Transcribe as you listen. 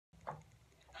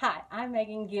I'm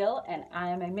Megan Gill, and I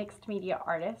am a mixed media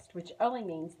artist, which only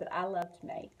means that I love to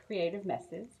make creative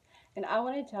messes, and I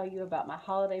want to tell you about my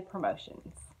holiday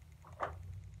promotions.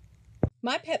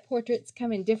 My pet portraits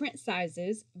come in different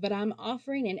sizes, but I'm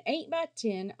offering an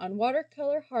 8x10 on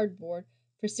watercolor hardboard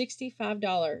for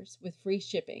 $65 with free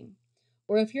shipping,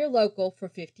 or if you're local for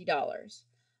 $50.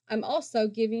 I'm also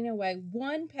giving away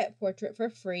one pet portrait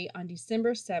for free on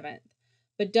December 7th,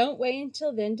 but don't wait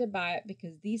until then to buy it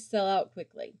because these sell out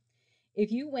quickly. If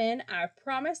you win, I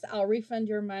promise I'll refund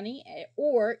your money,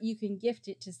 or you can gift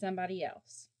it to somebody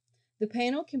else. The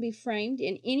panel can be framed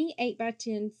in any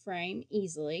 8x10 frame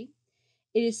easily.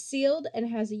 It is sealed and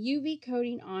has a UV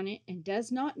coating on it and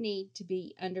does not need to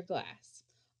be under glass.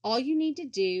 All you need to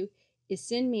do is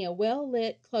send me a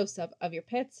well-lit close-up of your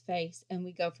pet's face and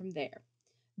we go from there.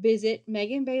 Visit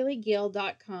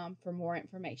meganbaileygill.com for more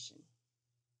information.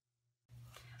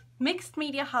 Mixed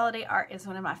media holiday art is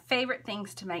one of my favorite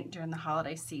things to make during the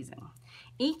holiday season.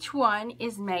 Each one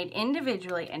is made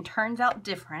individually and turns out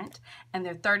different, and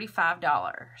they're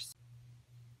 $35.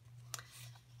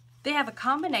 They have a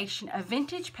combination of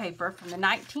vintage paper from the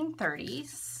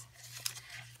 1930s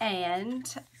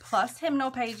and plus hymnal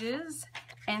pages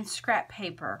and scrap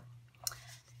paper.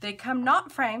 They come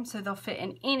not framed, so they'll fit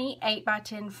in any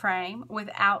 8x10 frame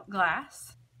without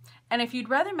glass. And if you'd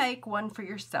rather make one for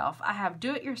yourself, I have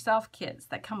do-it-yourself kits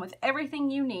that come with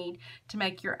everything you need to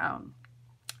make your own.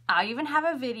 I even have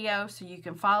a video so you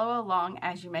can follow along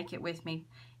as you make it with me.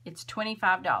 It's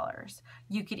 $25.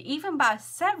 You could even buy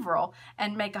several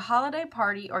and make a holiday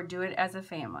party or do it as a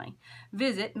family.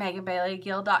 Visit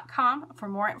meganbaileygill.com for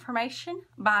more information.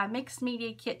 Buy a mixed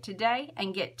media kit today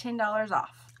and get $10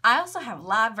 off. I also have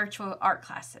live virtual art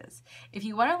classes. If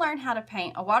you want to learn how to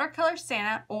paint a watercolor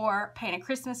Santa or paint a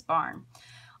Christmas barn,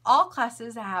 all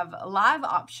classes have a live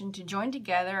option to join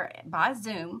together by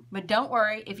Zoom, but don't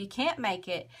worry, if you can't make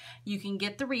it, you can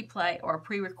get the replay or a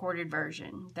pre-recorded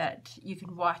version that you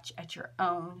can watch at your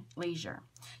own leisure.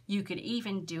 You could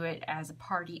even do it as a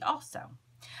party also.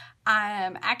 I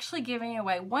am actually giving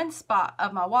away one spot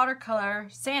of my watercolor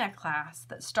Santa class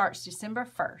that starts December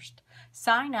 1st.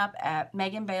 Sign up at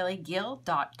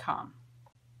meganbaileygill.com.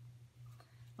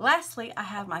 Lastly, I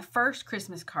have my first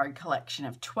Christmas card collection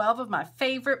of 12 of my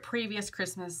favorite previous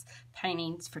Christmas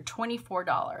paintings for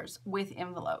 $24 with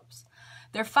envelopes.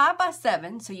 They're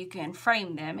 5x7, so you can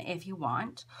frame them if you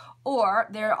want, or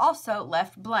they're also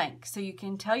left blank, so you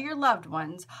can tell your loved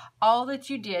ones all that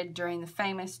you did during the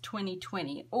famous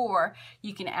 2020, or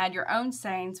you can add your own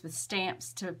sayings with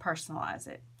stamps to personalize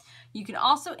it. You can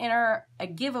also enter a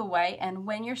giveaway and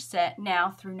win your set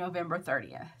now through November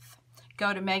 30th.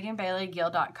 Go to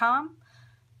meganbaileygill.com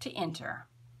to enter.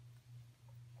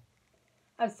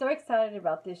 I'm so excited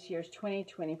about this year's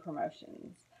 2020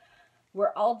 promotions.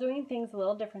 We're all doing things a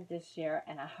little different this year,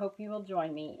 and I hope you will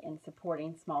join me in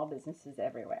supporting small businesses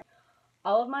everywhere.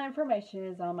 All of my information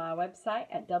is on my website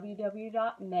at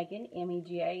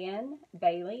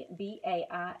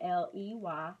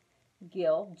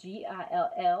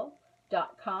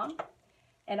www.meganbailey.com,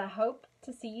 and I hope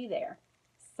to see you there.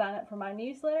 Sign up for my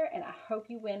newsletter, and I hope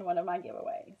you win one of my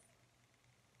giveaways.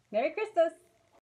 Merry Christmas!